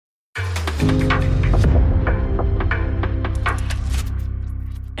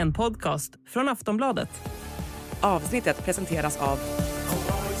en podcast från Aftonbladet. Avsnittet presenteras av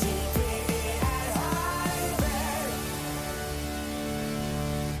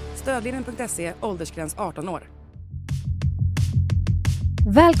Stödlinjen.se, åldersgräns 18 år.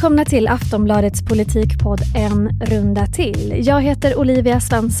 Välkomna till Aftonbladets politikpodd En runda till. Jag heter Olivia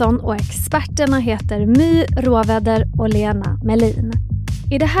Svenson och experterna heter Rohwedder och Lena Mellin.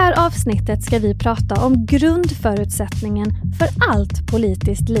 I det här avsnittet ska vi prata om grundförutsättningen för allt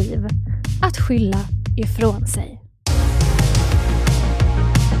politiskt liv. Att skylla ifrån sig.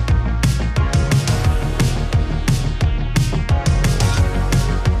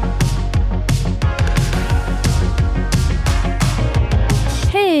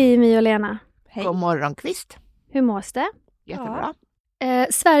 Hej My och Lena. Hej. God morgon Kvist. Hur mås det? Jättebra.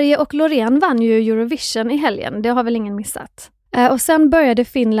 Sverige och Loreen vann ju Eurovision i helgen. Det har väl ingen missat. Och sen började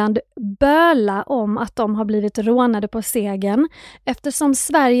Finland böla om att de har blivit rånade på segern. Eftersom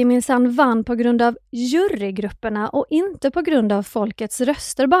Sverige minsann vann på grund av jurygrupperna och inte på grund av folkets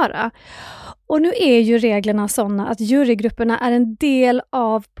röster bara. Och nu är ju reglerna sådana att jurygrupperna är en del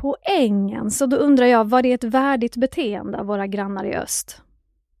av poängen. Så då undrar jag, var det ett värdigt beteende av våra grannar i öst?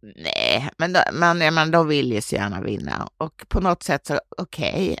 Nej, men de vill ju så gärna vinna. Och på något sätt så,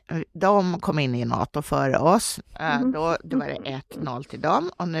 okej, de kom in i Nato före oss. Då var det 1-0 till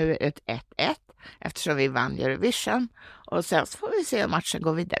dem och nu är det 1-1 eftersom vi vann Eurovision. Och sen så får vi se hur matchen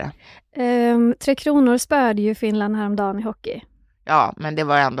går vidare. 3 Kronor spöade ju Finland häromdagen i hockey. Ja, men det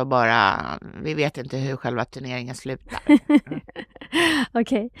var ändå bara, vi vet inte hur själva turneringen slutar.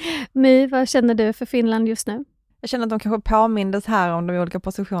 Okej. My, vad känner du för Finland just nu? Jag känner att de kanske påmindes här om de olika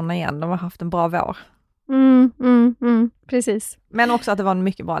positionerna igen. De har haft en bra vår. Precis. Men också att det var en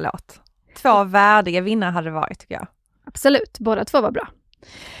mycket bra låt. 2 värdiga vinnare hade det varit, tycker jag. Absolut, båda 2 var bra.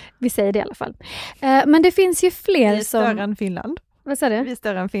 Vi säger det i alla fall. Men det finns ju fler vi är större än Finland. Vad sa du? Vi är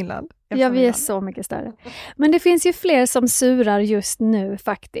större än Finland. Ja, vi är så mycket större. Men det finns ju fler som surar just nu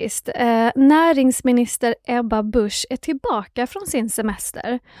faktiskt. Näringsminister Ebba Busch är tillbaka från sin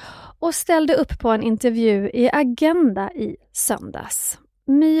semester och ställde upp på en intervju i Agenda i söndags.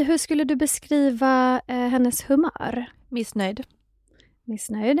 My, hur skulle du beskriva hennes humör? Missnöjd.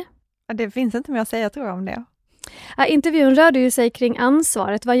 Missnöjd? Ja, det finns inte mer att säga, tror jag, om det. Intervjun rörde ju sig kring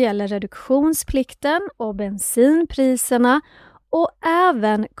ansvaret vad gäller reduktionsplikten och bensinpriserna och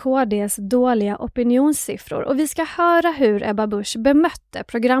även KDs dåliga opinionssiffror. Och vi ska höra hur Ebba Busch bemötte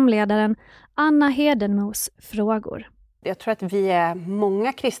programledaren Anna Hedenmos frågor. Jag tror att vi är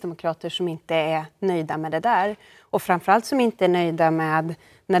många kristdemokrater som inte är nöjda med det där. Och framförallt som inte är nöjda med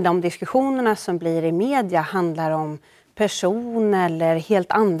när de diskussionerna som blir i media handlar om person eller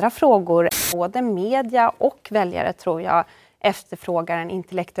helt andra frågor. Både media och väljare, tror jag, efterfrågar en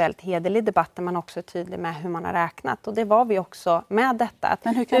intellektuellt hederlig debatt där man också är tydlig med hur man har räknat. Och det var vi också med detta.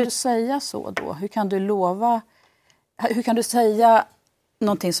 Men hur kan du säga så då? Hur kan du lova? Hur kan du säga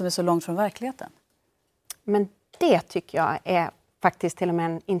någonting som är så långt från verkligheten? Men det tycker jag är faktiskt till och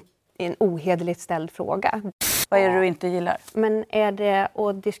med en ohederligt ställd fråga. Vad är det du inte gillar? Men är det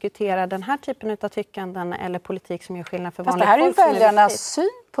att diskutera den här typen av tyckanden eller politik som gör skillnad för vanliga folk? Fast det här är ju väljarnas syn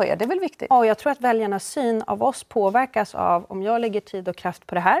på er, det är väl viktigt? Ja, jag tror att väljarnas syn av oss påverkas av om jag lägger tid och kraft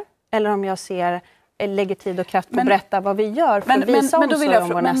på det här eller om jag lägger tid och kraft på att berätta vad vi gör för att visa omsorg om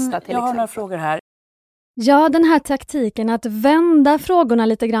vår nästa till exempel. Jag har några frågor här. Ja, den här taktiken att vända frågorna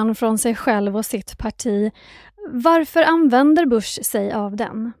lite grann från sig själv och sitt parti. Varför använder Busch sig av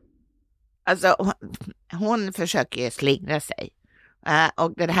den? Alltså, hon försöker slingra sig.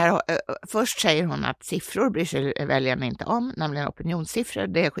 Och det här, först säger hon att siffror bryr sig väljarna inte om, nämligen opinionssiffror,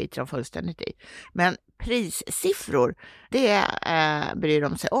 det skiter de fullständigt i. Men prissiffror, det bryr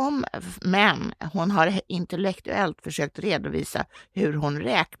de sig om, men hon har intellektuellt försökt redovisa hur hon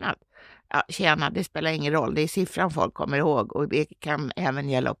räknat. Ja, tjena, det spelar ingen roll, det är siffran folk kommer ihåg och det kan även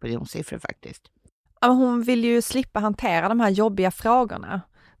gälla opinionssiffror faktiskt. Hon vill ju slippa hantera de här jobbiga frågorna.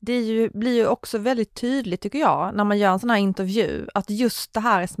 Det blir ju också väldigt tydligt, tycker jag, när man gör en sån här intervju, att just det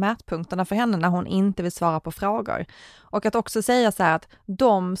här är smärtpunkterna för henne när hon inte vill svara på frågor. Och att också säga så här att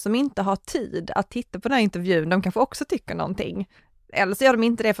de som inte har tid att titta på den här intervjun, de kanske också tycker någonting. Eller så gör de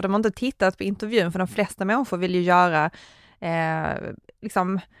inte det för de har inte tittat på intervjun, för de flesta människor vill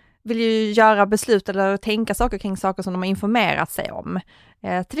ju göra beslut eller tänka saker kring saker som de har informerat sig om.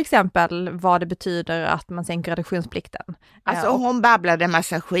 Till exempel vad det betyder att man sänker reduktionsplikten. Alltså hon babblade en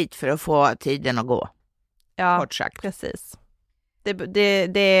massa skit för att få tiden att gå. Ja, kort sagt. Precis.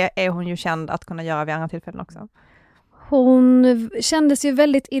 Det är hon ju känd att kunna göra vid andra tillfällen också. Hon kändes ju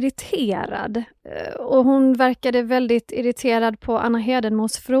väldigt irriterad och hon verkade väldigt irriterad på Anna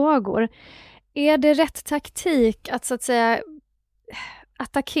Hedenmos frågor. Är det rätt taktik att så att säga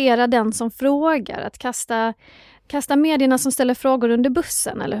attackera den som frågar, att kasta medierna som ställer frågor under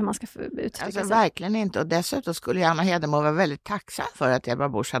bussen, eller hur man ska uttrycka sig. Verkligen inte. Och dessutom skulle Anna Hedemo vara väldigt tacksam för att Ebba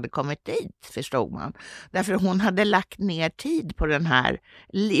Busch hade kommit dit, förstod man. Därför hon hade lagt ner tid på den här,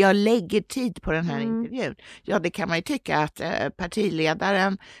 jag lägger tid på den här intervjun. Ja, det kan man ju tycka att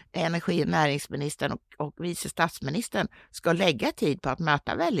partiledaren, energi- och näringsministern och vice statsministern ska lägga tid på att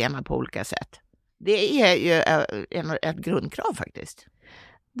möta väljarna på olika sätt. Det är ju ett grundkrav faktiskt.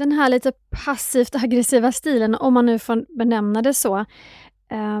 Den här lite passivt aggressiva stilen, om man nu får benämna det så,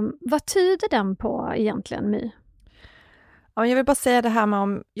 vad tyder den på egentligen, My? Ja, jag vill bara säga det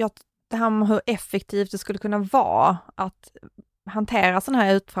här med hur effektivt det skulle kunna vara att hantera sådana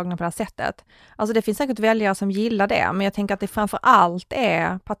här utfrågningar på det här sättet. Alltså det finns säkert väljare som gillar det, men jag tänker att det framför allt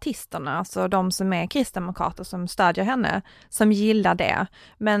är partisterna, alltså de som är kristdemokrater som stödjer henne, som gillar det.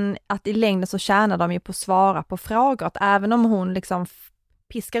 Men att i längden så tjänar de ju på att svara på frågor, att även om hon liksom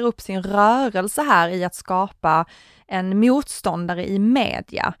piskar upp sin rörelse här i att skapa en motståndare i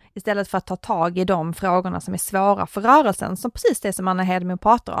media istället för att ta tag i de frågorna som är svåra för rörelsen, som precis det som Anna Hedemo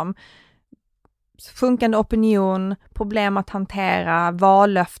pratar om. Sjunkande opinion, problem att hantera,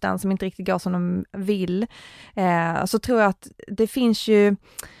 vallöften som inte riktigt går som de vill. Så tror jag att det finns ju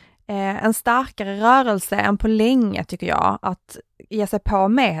en starkare rörelse än på länge, tycker jag, att ge sig på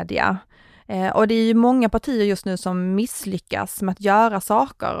media. Och det är ju många partier just nu som misslyckas med att göra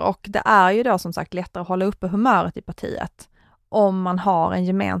saker, och det är ju då som sagt lättare att hålla uppe humöret i partiet om man har en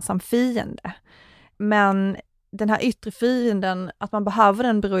gemensam fiende. Men den här yttre fienden, att man behöver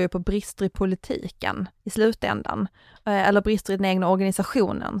den, beror ju på brister i politiken i slutändan, eller brister i den egna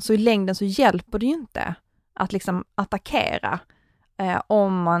organisationen. Så i längden så hjälper det ju inte att liksom attackera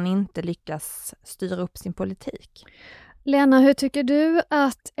om man inte lyckas styra upp sin politik. Lena, hur tycker du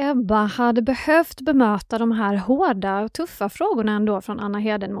att Ebba hade behövt bemöta de här hårda och tuffa frågorna ändå från Anna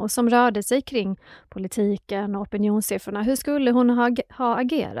Hedemo som rörde sig kring politiken och opinionssiffrorna? Hur skulle hon ha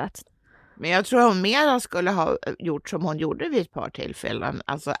agerat? Men jag tror hon mer skulle ha gjort som hon gjorde vid ett par tillfällen.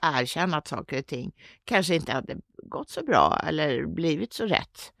 Alltså erkänna att saker och ting kanske inte hade gått så bra eller blivit så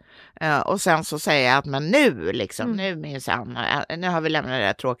rätt. Och sen så säga att men nu liksom, nu minsann, nu har vi lämnat det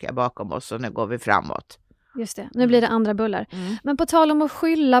här tråkiga bakom oss och nu går vi framåt. Just det, nu blir det andra bullar. Men på tal om att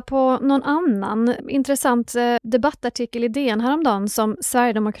skylla på någon annan, intressant debattartikel i DN häromdagen som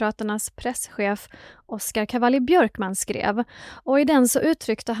Sverigedemokraternas presschef Oskar Cavalli-Björkman skrev. Och i den så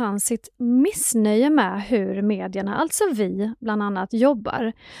uttryckte han sitt missnöje med hur medierna, alltså vi bland annat,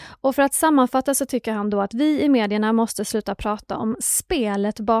 jobbar. Och för att sammanfatta så tycker han då att vi i medierna måste sluta prata om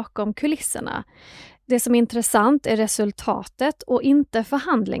spelet bakom kulisserna. Det som är intressant är resultatet och inte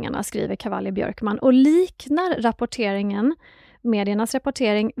förhandlingarna, skriver Cavalli-Björkman, och liknar mediernas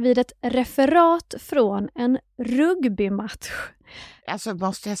rapportering vid ett referat från rugbymatch. Alltså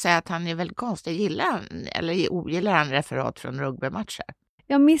måste jag säga att han är väldigt konstig. Ogillar han referat från rugbymatcher?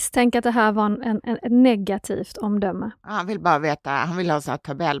 Jag misstänker att det här var ett negativt omdöme. Han vill bara veta, han vill ha en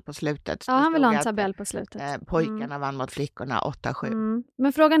tabell på slutet. Ja, han vill ha en tabell på slutet. Pojkarna vann mot flickorna 8-7.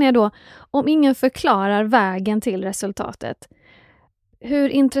 Men frågan är då, om ingen förklarar vägen till resultatet, hur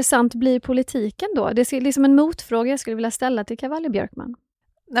intressant blir politiken då? Det är liksom en motfråga jag skulle vilja ställa till Cavalli-Björkman.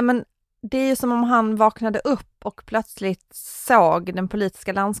 Nej, men det är ju som om han vaknade upp och plötsligt såg det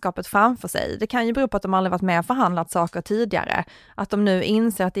politiska landskapet framför sig. Det kan ju bero på att de aldrig varit med och förhandlat saker tidigare. Att de nu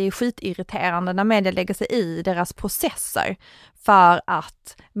inser att det är skitirriterande när media lägger sig i deras processer. För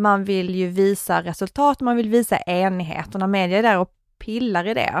att man vill ju visa resultat, man vill visa enighet. Och när media är där och pillar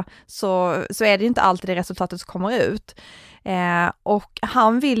i det så är det ju inte alltid det resultatet som kommer ut. Och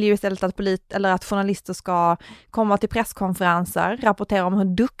han vill ju istället att journalister ska komma till presskonferenser, rapportera om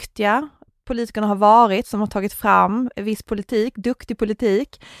hur duktiga politikerna har varit som har tagit fram viss politik, duktig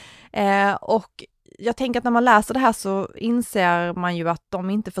politik. Och jag tänker att när man läser det här så inser man ju att de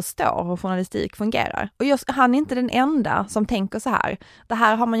inte förstår hur journalistik fungerar. Och han är inte den enda som tänker så här. Det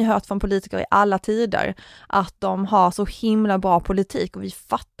här har man ju hört från politiker i alla tider, att de har så himla bra politik och vi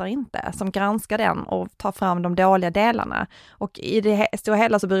fattar inte, som granskar den och tar fram de dåliga delarna. Och i det stora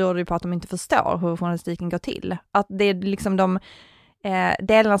hela så beror det ju på att de inte förstår hur journalistiken går till. Att det är liksom de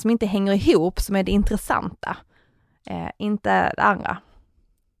delarna som inte hänger ihop som är det intressanta, inte det andra.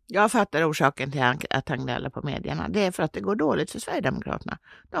 Jag fattar orsaken till att han gnäller på medierna. Det är för att det går dåligt för Sverigedemokraterna.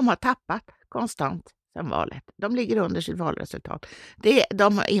 De har tappat konstant sedan valet. De ligger under sitt valresultat.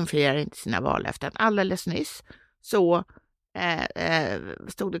 De infriar inte sina vallöften. Alldeles nyss så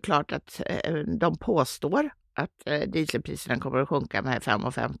stod det klart att de påstår att dieselpriserna kommer att sjunka med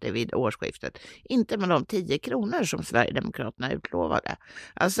 5,50 vid årsskiftet. Inte med de 10 kronor som Sverigedemokraterna utlovade.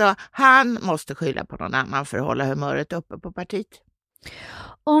 Alltså han måste skylla på någon annan för att hålla humöret uppe på partiet.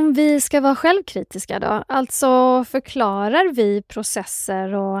 Om vi ska vara självkritiska då, alltså förklarar vi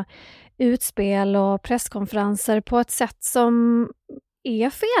processer och utspel och presskonferenser på ett sätt som är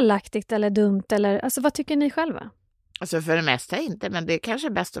felaktigt eller dumt? Eller, alltså vad tycker ni själva? Alltså för det mesta inte, men det är kanske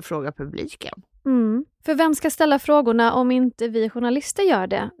bäst att fråga publiken. För vem ska ställa frågorna om inte vi journalister gör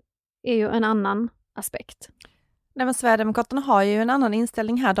det? Är ju en annan aspekt. Nej, men Sverigedemokraterna har ju en annan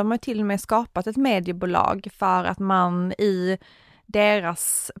inställning här. De har till och med skapat ett mediebolag för att man i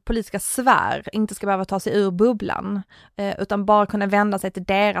deras politiska sfär inte ska behöva ta sig ur bubblan, utan bara kunna vända sig till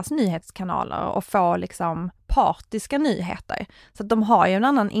deras nyhetskanaler och få liksom partiska nyheter. Så att de har ju en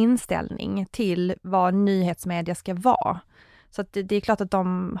annan inställning till vad nyhetsmedia ska vara. Så att det är klart att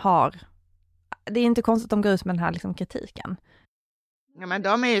de har, det är inte konstigt att de går ut med den här liksom kritiken. Ja, men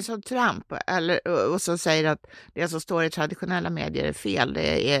de är ju som Trump och så säger att det som står i traditionella medier är fel,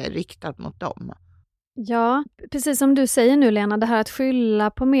 det är riktat mot dem. Ja, precis som du säger nu Lena, det här att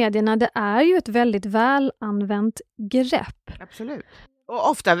skylla på medierna, det är ju ett väldigt välanvänt grepp. Absolut. Och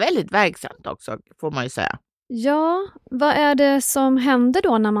ofta väldigt verksamt också, får man ju säga. Ja, vad är det som händer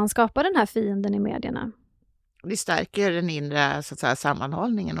då när man skapar den här fienden i medierna? Det stärker den inre så att säga,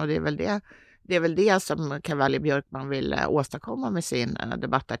 sammanhållningen, och det är väl det som Cavalli-Björkman vill åstadkomma med sin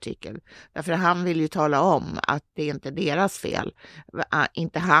debattartikel. Därför han vill ju tala om att det inte är deras fel.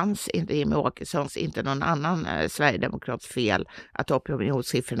 Inte hans, inte Jimmie Åkessons, inte någon annan sverigedemokrats fel att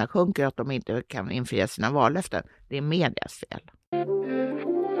opinionssiffrorna sjunker, att de inte kan infria sina vallöften. Det är medias fel.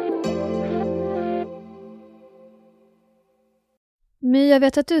 My, jag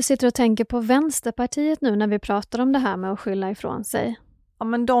vet att du sitter och tänker på Vänsterpartiet nu när vi pratar om det här med att skylla ifrån sig. Ja,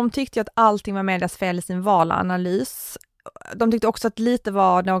 men de tyckte ju att allting var medias fel i sin valanalys. De tyckte också att lite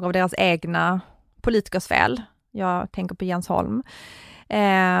var några av deras egna politikers fel. Jag tänker på Jens Holm.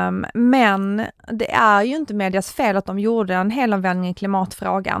 Men det är ju inte medias fel att de gjorde en helomvändning i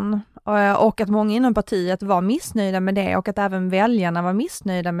klimatfrågan. Och att många inom partiet var missnöjda med det, och att även väljarna var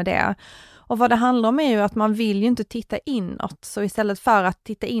missnöjda med det. Och vad det handlar om är ju att man vill ju inte titta inåt. Så istället för att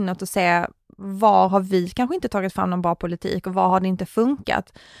titta inåt och se var har vi kanske inte tagit fram någon bra politik och var har det inte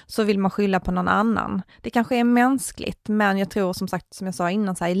funkat, så vill man skylla på någon annan. Det kanske är mänskligt, men jag tror som sagt, som jag sa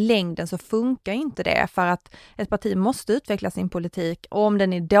innan, så här, i längden så funkar inte det, för att ett parti måste utveckla sin politik, och om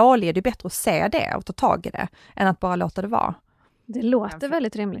den är dålig är det bättre att se det och ta tag i det än att bara låta det vara. Det låter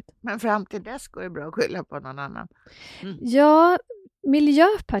väldigt rimligt. Men fram till dess går det bra att skylla på någon annan. Ja,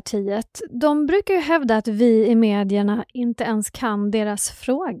 Miljöpartiet, de brukar ju hävda att vi i medierna inte ens kan deras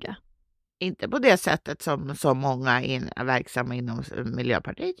fråga. Inte på det sättet som många verksamma inom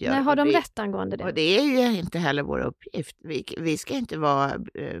Miljöpartiet gör. Nej, har de rätt angående det? Och det är ju inte heller vår uppgift. Vi ska inte vara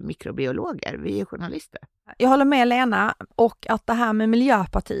mikrobiologer, vi är journalister. Jag håller med Lena, och att det här med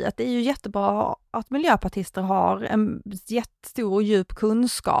Miljöpartiet, det är ju jättebra att miljöpartister har en jättestor och djup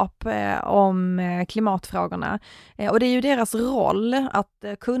kunskap om klimatfrågorna. Och det är ju deras roll att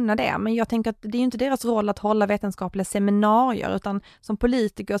kunna det, men jag tänker att det är ju inte deras roll att hålla vetenskapliga seminarier, utan som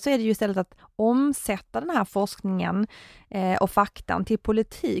politiker så är det ju istället att omsätta den här forskningen och faktan till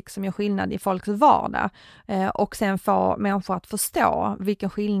politik som gör skillnad i folks vardag, och sen få människor att förstå vilken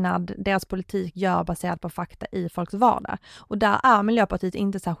skillnad deras politik gör baserat på fakta i folks vardag. Och där är Miljöpartiet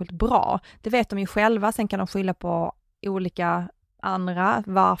inte särskilt bra. Det vet de ju själva, sen kan de skylla på olika andra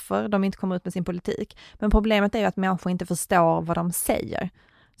varför de inte kommer ut med sin politik. Men problemet är ju att människor inte förstår vad de säger.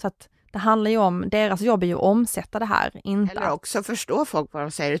 Så att det handlar ju om, deras jobb är ju att omsätta det här. Inte eller också förstå folk vad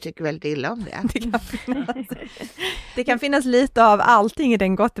de säger och tycker väldigt illa om det. Det kan finnas lite av allting i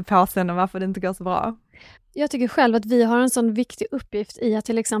den gottepåsen och varför det inte går så bra. Jag tycker själv att vi har en sån viktig uppgift i att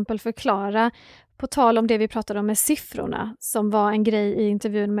till exempel förklara, på tal om det vi pratade om med siffrorna, som var en grej i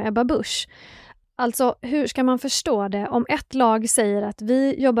intervjun med Ebba Busch. Alltså, hur ska man förstå det om ett lag säger att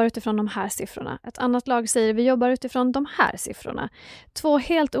vi jobbar utifrån de här siffrorna, ett annat lag säger att vi jobbar utifrån de här siffrorna. 2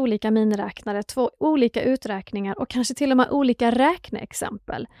 helt olika miniräknare, 2 olika uträkningar och kanske till och med olika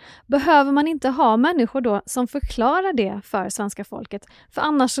räkneexempel. Behöver man inte ha människor då som förklarar det för svenska folket? För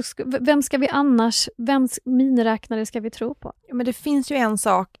annars, vems miniräknare ska vi tro på? Men det finns ju en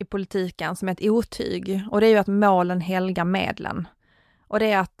sak i politiken som är ett otyg, och det är ju att målen helgar medlen. Och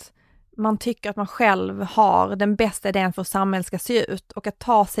det är att man tycker att man själv har den bästa idén för hur samhället ska se ut, och att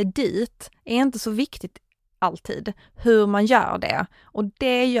ta sig dit är inte så viktigt alltid hur man gör det. Och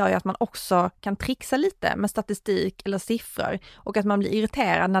det gör ju att man också kan trixa lite med statistik eller siffror, och att man blir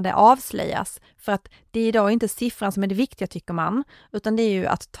irriterad när det avslöjas, för att det är då inte siffran som är det viktiga, tycker man, utan det är ju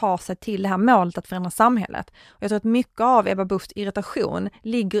att ta sig till det här målet att förändra samhället. Och jag tror att mycket av Ebba Buschs irritation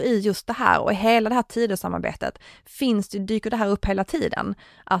ligger i just det här, och i hela det här Tidösamarbetet dyker det här upp hela tiden,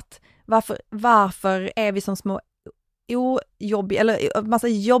 att varför är vi som små massa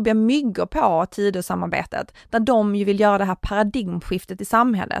jobbiga myggor på Tidösamarbetet, där de ju vill göra det här paradigmskiftet i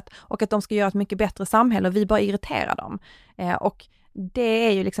samhället och att de ska göra ett mycket bättre samhälle och vi bara irriterar dem. Och det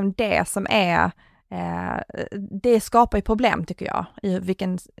är ju liksom det som är, det skapar ju problem tycker jag, i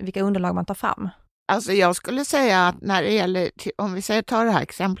vilka underlag man tar fram. Alltså jag skulle säga att när det gäller, om vi säger ta det här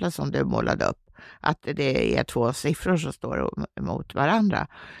exemplet som du målade upp, att det är 2 siffror som står mot varandra,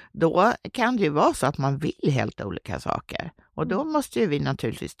 då kan det ju vara så att man vill helt olika saker. Och då måste ju vi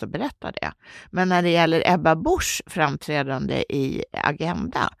naturligtvis då berätta det. Men när det gäller Ebba Buschs framträdande i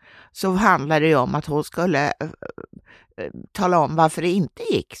Agenda så handlar det ju om att hon skulle tala om varför det inte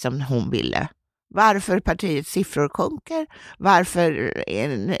gick som hon ville. Varför partiets siffror sjunker,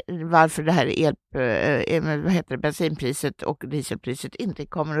 varför det här bensinpriset och dieselpriset inte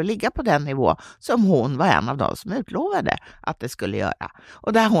kommer att ligga på den nivå som hon var en av dem som utlovade att det skulle göra.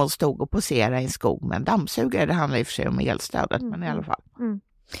 Och där hon stod och poserade i en skog med en dammsugare, det handlar i och för sig om elstödet, men i alla fall.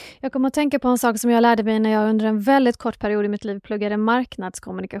 Jag kommer att tänka på en sak som jag lärde mig när jag under en väldigt kort period i mitt liv pluggade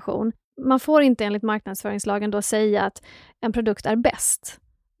marknadskommunikation. Man får inte enligt marknadsföringslagen då säga att en produkt är bäst.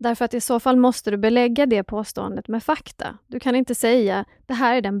 Därför att i så fall måste du belägga det påståendet med fakta. Du kan inte säga det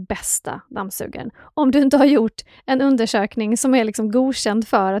här är den bästa dammsugaren. Om du inte har gjort en undersökning som är liksom godkänd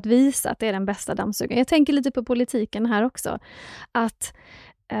för att visa att det är den bästa dammsugaren. Jag tänker lite på politiken här också. Att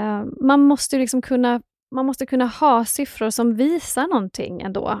man måste liksom kunna ha siffror som visar någonting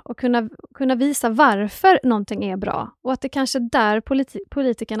ändå. Och kunna visa varför någonting är bra. Och att det kanske där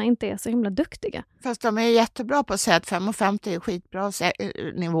politikerna inte är så himla duktiga. Fast de är jättebra på att säga att 5,50 är skitbra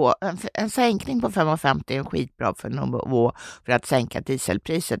nivå. En sänkning på 5,50 är en skitbra nivå för att sänka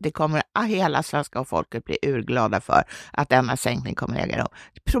dieselpriset. Det kommer hela svenska folket bli urglada för att denna sänkning kommer äga rum.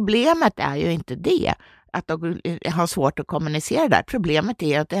 Problemet är ju inte det, att de har svårt att kommunicera där. Problemet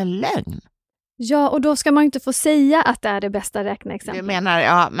är att det är en lögn. Ja, och då ska man ju inte få säga att det är det bästa räkneexemplet. Du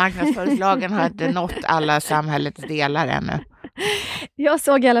menar, marknadsföringslagen har inte nått alla samhällets delar ännu. Jag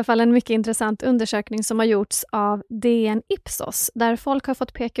såg i alla fall en mycket intressant undersökning som har gjorts av DN Ipsos, där folk har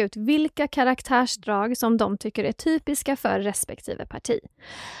fått peka ut vilka karaktärsdrag som de tycker är typiska för respektive parti.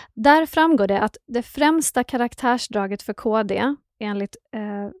 Där framgår det att det främsta karaktärsdraget för KD, enligt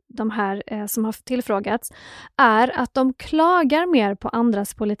de här som har tillfrågats, är att de klagar mer på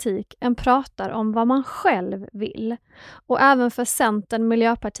andras politik än pratar om vad man själv vill. Och även för Centern,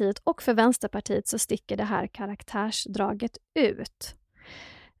 Miljöpartiet och för Vänsterpartiet så sticker det här karaktärsdraget ut.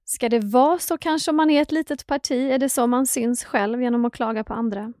 Ska det vara så kanske om man är ett litet parti? Är det så man syns själv genom att klaga på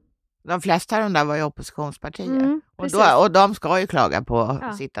andra? De flesta av dem där var ju oppositionspartier. Och de ska ju klaga på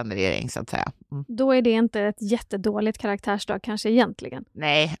sittande regering så att säga. Då är det inte ett jättedåligt karaktärsdrag kanske egentligen.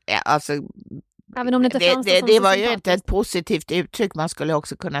 Nej, alltså även om det var ju inte ett positivt uttryck. Man skulle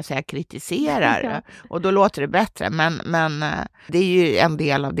också kunna säga kritiserar. Och då låter det bättre. Men det är ju en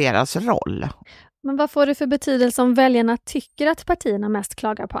del av deras roll. Men vad får det för betydelse om väljarna tycker att partierna mest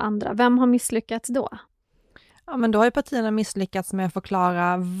klagar på andra? Vem har misslyckats då? Ja, men då har ju partierna misslyckats med att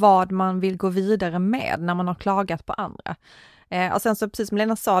förklara vad man vill gå vidare med när man har klagat på andra. Och sen så precis som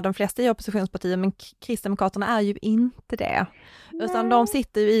Lena sa, de flesta är oppositionspartier, men Kristdemokraterna är ju inte det. Nej. Utan de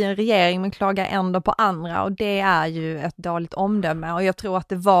sitter ju i en regering men klagar ändå på andra, och det är ju ett dåligt omdöme. Och jag tror att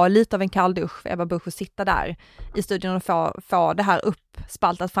det var lite av en kalldusch för Ebba Busch att sitta där i studion och få det här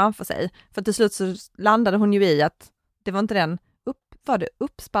uppspaltat framför sig. För till slut så landade hon ju i att det var inte den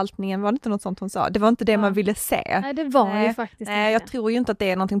uppspaltningen, var det inte något sånt hon sa? Det var inte det man ville se. Nej, det var ju faktiskt inte. Jag tror ju inte att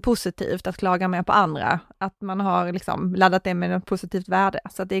det är någonting positivt att klaga med på andra. Att man har liksom laddat det med något positivt värde.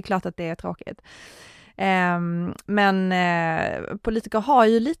 Så det är klart att det är tråkigt. Men politiker har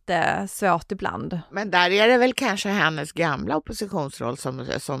ju lite svårt ibland. Men där är det väl kanske hennes gamla oppositionsroll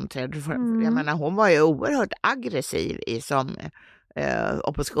som trädde för. Jag menar, hon var ju oerhört aggressiv som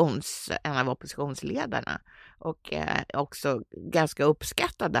en av oppositionsledarna. Och också ganska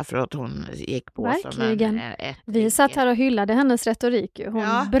uppskattad därför att hon gick på. Verkligen. Vi satt här och hyllade hennes retorik.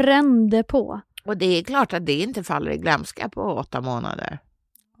 Hon brände på. Och det är klart att det inte faller i glömska på 8 månader.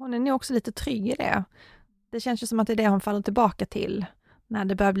 Hon är nog också lite trygg i det. Det känns ju som att det är det hon faller tillbaka till när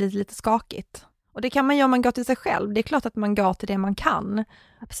det börjar bli lite skakigt. Och det kan man göra om man går till sig själv. Det är klart att man går till det man kan.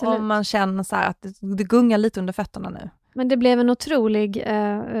 Absolut. Om man känner så här att det gungar lite under fötterna nu. Men det blev en otrolig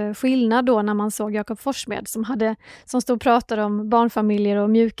skillnad då när man såg Jakob Forssmed som stod och pratade om barnfamiljer och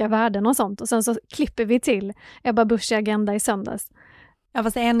mjuka värden och sånt. Och sen så klipper vi till Ebba Busch i Agenda i söndags. Ja,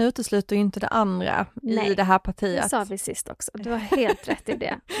 fast en utesluter ju inte det andra i det här partiet. Det sa vi sist också. Du har helt rätt i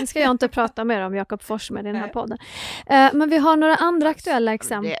det. Nu ska jag inte prata mer om Jakob Forssmed i den här podden. Men vi har några andra aktuella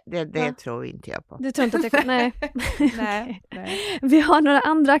exempel. Det tror inte jag på. Du tror inte att det nej. Nej. Vi har några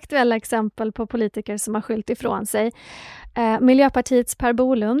andra aktuella exempel på politiker som har skyllt ifrån sig. Miljöpartiets Per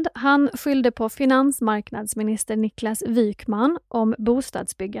Bolund, han skyllde på finansmarknadsminister Niklas Wykman om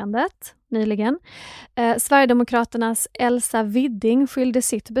bostadsbyggandet nyligen. Sverigedemokraternas Elsa Widding skyllde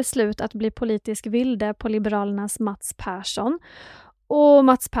sitt beslut att bli politisk vilde på Liberalernas Mats Persson. Och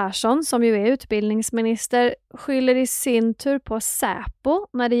Mats Persson, som ju är utbildningsminister, skyller i sin tur på Säpo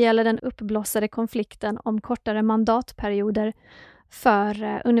när det gäller den uppblossade konflikten om kortare mandatperioder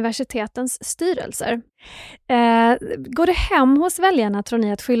för universitetens styrelser. Går det hem hos väljarna, tror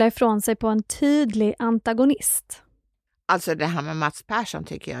ni, att skylla ifrån sig på en tydlig antagonist? Alltså det här med Mats Persson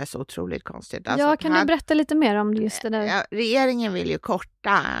tycker jag är så otroligt konstigt. Alltså, kan du berätta lite mer om just det där? Ja, regeringen vill ju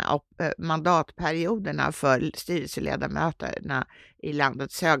korta mandatperioderna för styrelseledamöterna i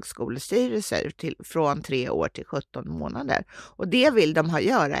landets högskolestyrelser från 3 år till 17 månader. Och det vill de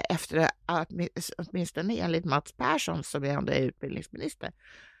göra efter att, åtminstone enligt Mats Persson, som ändå är utbildningsminister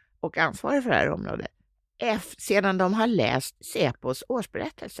och ansvarig för det här området, sedan de har läst Säpos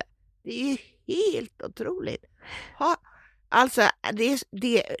årsberättelse. Det är ju helt otroligt. Alltså,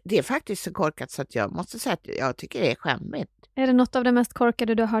 det är faktiskt så korkat så att jag måste säga att jag tycker det är skämmigt. Är det något av det mest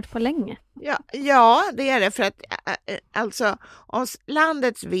korkade du har hört på länge? Ja, det är det. För att alltså, om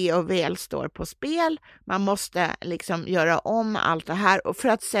landets ve och väl står på spel, man måste liksom göra om allt det här, och för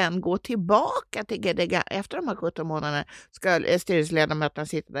att sen gå tillbaka till efter de här 17 månaderna ska styrelseledamöterna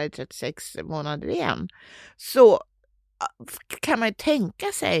sitta där i 36 månader igen. Så kan man ju tänka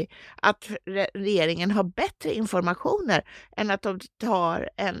sig att regeringen har bättre informationer än att de tar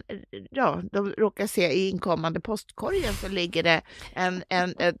de råkar se i inkommande postkorgen så ligger det en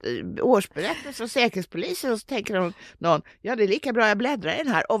årsberättelse och säkerhetspolisen, och så tänker någon, det är lika bra jag bläddrar i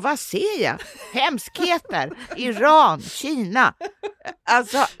den här, och vad ser jag? Hemskheter, Iran, Kina.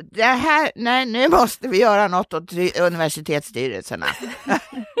 Alltså det här, nej, nu måste vi göra något åt universitetsstyrelserna.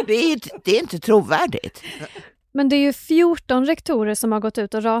 Det är inte trovärdigt. Men det är ju 14 rektorer som har gått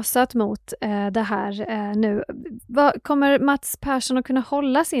ut och rasat mot det här nu. Kommer Mats Persson att kunna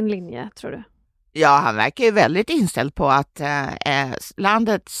hålla sin linje, tror du? Ja, han verkar ju väldigt inställd på att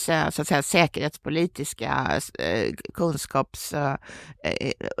landets så att säga, säkerhetspolitiska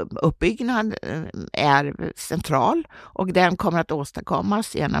kunskapsuppbyggnad är central, och den kommer att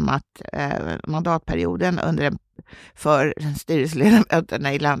åstadkommas genom att mandatperioden för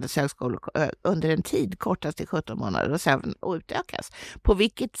styrelseledamöterna i landets högskolor under en tid kortas till 17 månader och sen utökas. På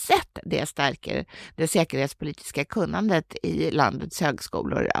vilket sätt det stärker det säkerhetspolitiska kunnandet i landets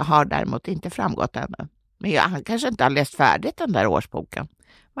högskolor har däremot inte framgått ännu. Men han kanske inte har läst färdigt den där årsboken.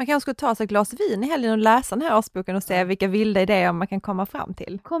 Man kanske skulle ta sig ett glas vin i helgen och läsa den här årsboken och se vilka vilda idéer man kan komma fram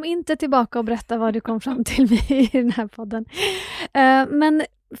till. Kom inte tillbaka och berätta vad du kom fram till i den här podden. Men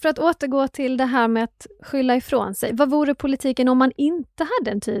för att återgå till det här med att skylla ifrån sig. Vad vore politiken om man inte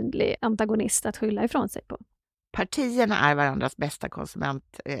hade en tydlig antagonist att skylla ifrån sig på? Partierna är varandras bästa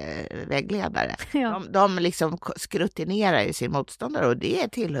konsumentvägledare. Ja. De liksom skrutinerar ju sin motståndare, och det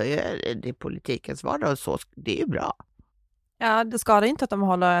tillhör ju det politikens vardag, och så det är ju bra. Ja, det skadar inte att de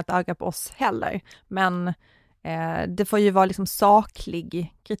håller ett öga på oss heller, men det får ju vara liksom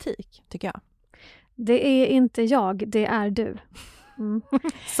saklig kritik, tycker jag. Det är inte jag, det är du. Mm.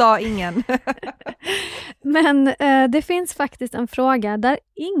 Sa ingen. Men det finns faktiskt en fråga där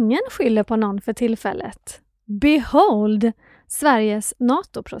ingen skyller på någon för tillfället. Behold, Sveriges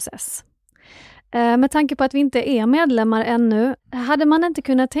Nato-process. Med tanke på att vi inte är medlemmar ännu, hade man inte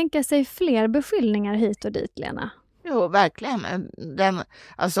kunnat tänka sig fler beskyllningar hit och dit, Lena? Jo, verkligen.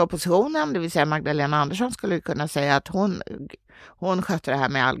 Alltså oppositionen, det vill säga Magdalena Andersson, skulle kunna säga att hon skötte det här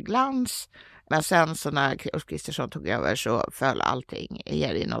med all glans. Men sen så när Ulf Kristersson tog över så föll allting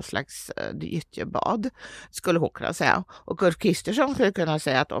i någon slags gyttjebad, skulle hon kunna säga. Och Ulf Kristersson skulle kunna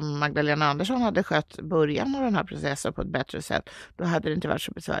säga att om Magdalena Andersson hade skött början av den här processen på ett bättre sätt, då hade det inte varit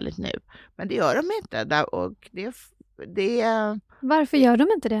så besvärligt nu. Men det gör de inte. Och Varför gör de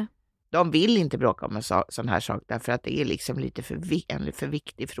inte det? De vill inte bråka om en sån här sak, därför att det är liksom lite en för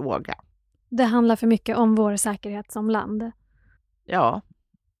viktig fråga. Det handlar för mycket om vår säkerhet som land. Ja.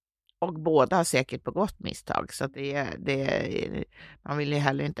 Och båda har säkert begått misstag, så att man vill ju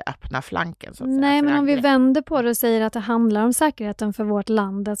heller inte öppna flanken. Så att Nej, säga, men om vi vänder på det och säger att det handlar om säkerheten för vårt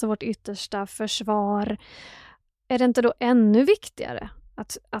land, alltså vårt yttersta försvar, är det inte då ännu viktigare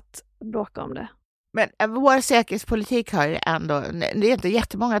att bråka om det? Men vår säkerhetspolitik har ju ändå, det är inte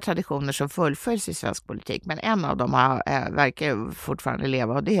jättemånga traditioner som fullföljs i svensk politik, men en av dem verkar fortfarande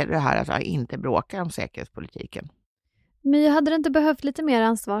leva, och det är det här att inte bråka om säkerhetspolitiken. Men hade det inte behövt lite mer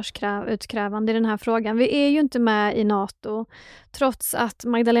ansvarsutkrävande i den här frågan? Vi är ju inte med i Nato, trots att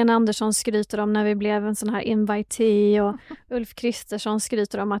Magdalena Andersson skryter om när vi blev en sån här invitee och Ulf Kristersson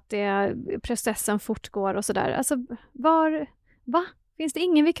skryter om att processen fortgår och sådär. Alltså, va? Finns det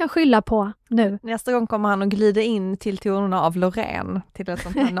ingen vi kan skylla på nu? Nästa gång kommer han att glida in till tonerna av Loreen till ett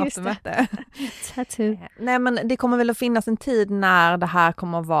sånt här NATO-möte. Nej, men det kommer väl att finnas en tid när det här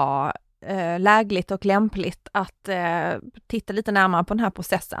kommer att vara lägligt och lämpligt att titta lite närmare på den här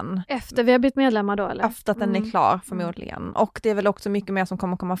processen. Efter vi har blivit medlemmar då, eller? Efter att den är klar förmodligen. Och det är väl också mycket mer som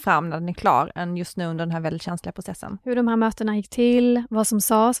kommer komma fram när den är klar än just nu under den här väldigt känsliga processen. Hur de här mötena gick till, vad som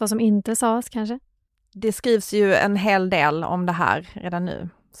sades, vad som inte sades kanske? Det skrivs ju en hel del om det här redan nu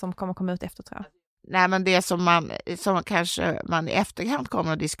som kommer komma ut efter, tror jag. Nej, men det som kanske man i efterhand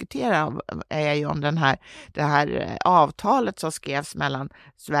kommer att diskutera är ju om det här avtalet som skrevs mellan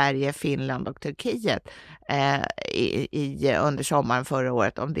Sverige, Finland och Turkiet under sommaren förra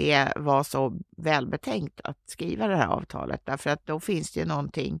året, om det var så välbetänkt att skriva det här avtalet. Därför att då finns det ju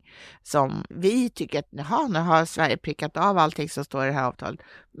någonting som vi tycker att nu har Sverige prickat av allting som står i det här avtalet,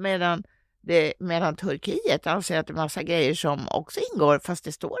 medan Turkiet anser att det är massa grejer som också ingår, fast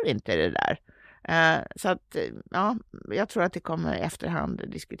det står inte det där. Så att, ja, jag tror att det kommer i efterhand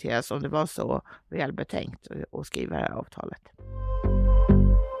diskuteras om det var så välbetänkt att skriva det här avtalet.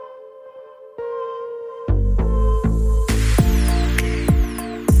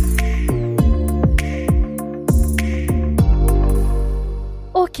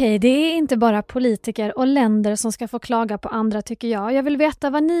 Okej, det är inte bara politiker och länder som ska få klaga på andra, tycker jag. Jag vill veta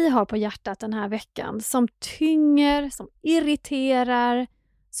vad ni har på hjärtat den här veckan som tynger, som irriterar,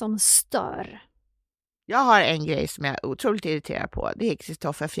 som stör. Jag har en grej som jag är otroligt irriterad på. Det är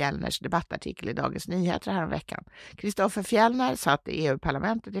Kristoffer Fjellners debattartikel i Dagens Nyheter här en veckan. Kristoffer Fjellner satt i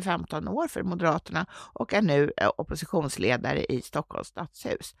EU-parlamentet i 15 år för Moderaterna och är nu oppositionsledare i Stockholms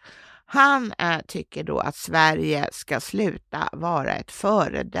stadshus. Han tycker då att Sverige ska sluta vara ett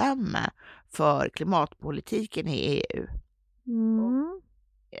föredöme för klimatpolitiken i EU.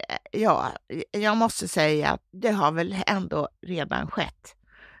 Ja, jag måste säga att det har väl ändå redan skett.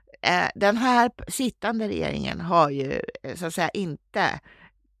 Den här sittande regeringen har ju så att säga inte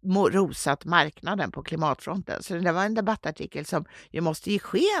rosat marknaden på klimatfronten. Så det var en debattartikel som ju måste ge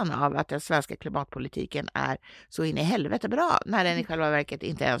sken av att den svenska klimatpolitiken är så in i helvete bra, när den i själva verket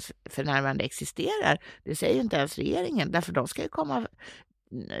inte ens för närvarande existerar. Det säger ju inte ens regeringen, därför de ska ju komma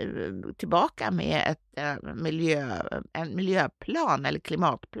tillbaka med en miljöplan eller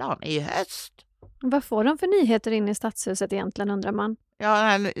klimatplan i höst. Vad får de för nyheter in i stadshuset egentligen, undrar man?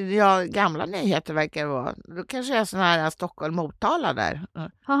 Ja, gamla nyheter verkar det vara. Då kanske är sån här Stockholm-Motala där.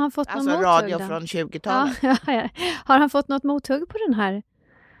 Har han fått något mothugg? Radio från 20-talet. Ja. Har han fått något mothugg på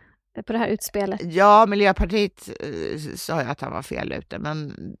det här utspelet? Ja, Miljöpartiet sa ju att han var fel ute,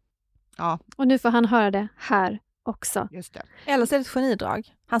 men ja. Och nu får han höra det här också. Just det. Eller så är det ett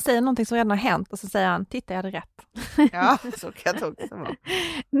genidrag. Han säger någonting som redan har hänt och så säger han, titta, jag hade rätt. Ja, så kan det också vara.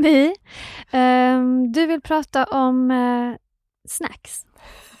 Du vill prata om snacks.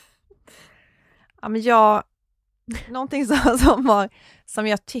 Ja, men någonting som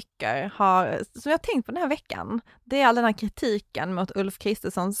jag tycker som jag har tänkt på den här veckan, det är all den här kritiken mot Ulf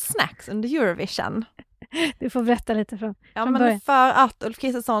Kristerssons snacks under Eurovision. Du får berätta lite från men början. För att Ulf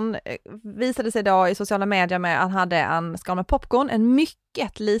Kristersson visade sig då i sociala medier med att han hade en skal med popcorn, en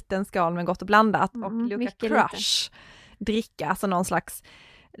mycket liten skal med Gott och blandat och Luca Crush dricka, alltså någon slags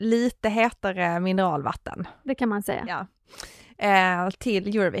lite hetare mineralvatten. Det kan man säga. Ja.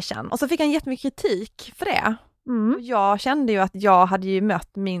 Till Eurovision. Och så fick han jättemycket kritik för det. Och jag kände ju att jag hade ju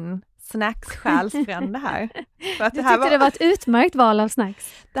mött min snackssjälsfrände här. För att du tyckte det var ett utmärkt val av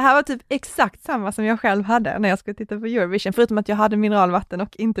snacks. Det här var typ exakt samma som jag själv hade när jag skulle titta på Eurovision, förutom att jag hade mineralvatten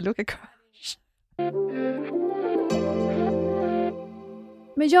och inte Luca Crush.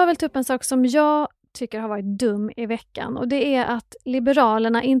 Men jag vill ta upp en sak som jag tycker har varit dum i veckan, och det är att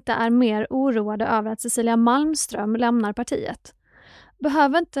Liberalerna inte är mer oroade över att Cecilia Malmström lämnar partiet.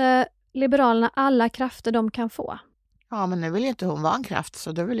 Behöver inte Liberalerna alla krafter de kan få? Ja, men nu vill inte hon vara en kraft,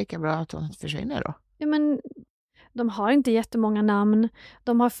 så det är väl lika bra att hon försvinner då. Ja, men de har inte jättemånga namn.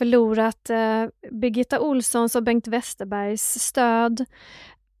 De har förlorat Birgitta Olssons och Bengt Westerbergs stöd.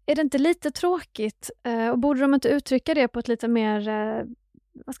 Är det inte lite tråkigt? Och borde de inte uttrycka det på ett lite mer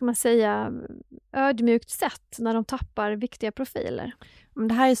vad ska man säga, ödmjukt sätt när de tappar viktiga profiler. Men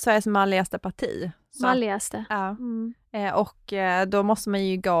det här är Sveriges malligaste parti. Malligaste. Ja. Mm. Och då måste man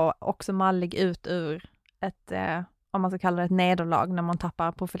ju gå också mallig ut ur ett, om man ska kalla det ett nederlag, när man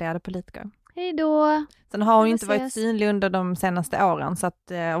tappar profilerade politiker. Hej då! Sen har hon inte varit synlig under de senaste åren, så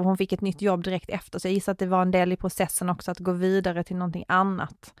att, och hon fick ett nytt jobb direkt efter, så jag gissar att det var en del i processen också att gå vidare till någonting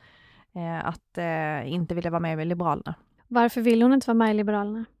annat. Att inte vilja vara med i Liberalerna. Varför vill hon inte vara med i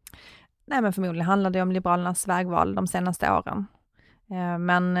Liberalerna? Nej, men förmodligen handlar det om Liberalernas vägval de senaste åren.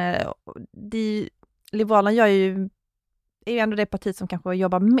 Men Liberalerna är ju ändå det parti som kanske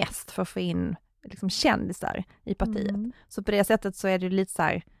jobbar mest för att få in liksom kändisar i partiet. Så på det sättet så är det lite så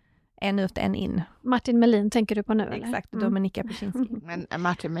här, en ut, en in. Martin Mellin tänker du på nu, eller? Exakt, Dominika Peczynski. Men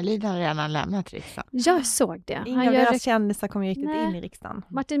Martin Mellin har redan lämnat riksdagen. Jag såg det. Inga av deras kändisar kommer riktigt in i riksdagen.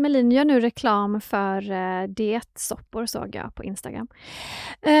 Martin Mellin gör nu reklam för dietsoppor, såg jag på Instagram.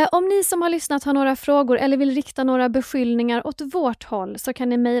 Om ni som har lyssnat har några frågor eller vill rikta några beskyllningar åt vårt håll, så kan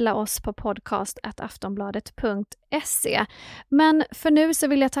ni mejla oss på podcast@aftonbladet.se. Men för nu så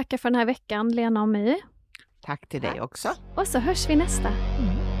vill jag tacka för den här veckan, Lena och My. Tack till dig också. Och så hörs vi nästa.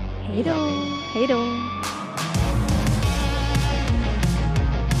 Hej då! Hej då!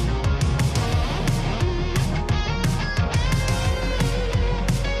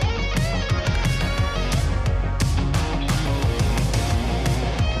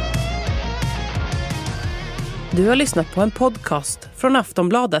 Du har lyssnat på en podcast från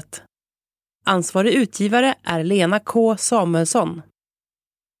Aftonbladet. Ansvarig utgivare är Lena K. Samuelsson.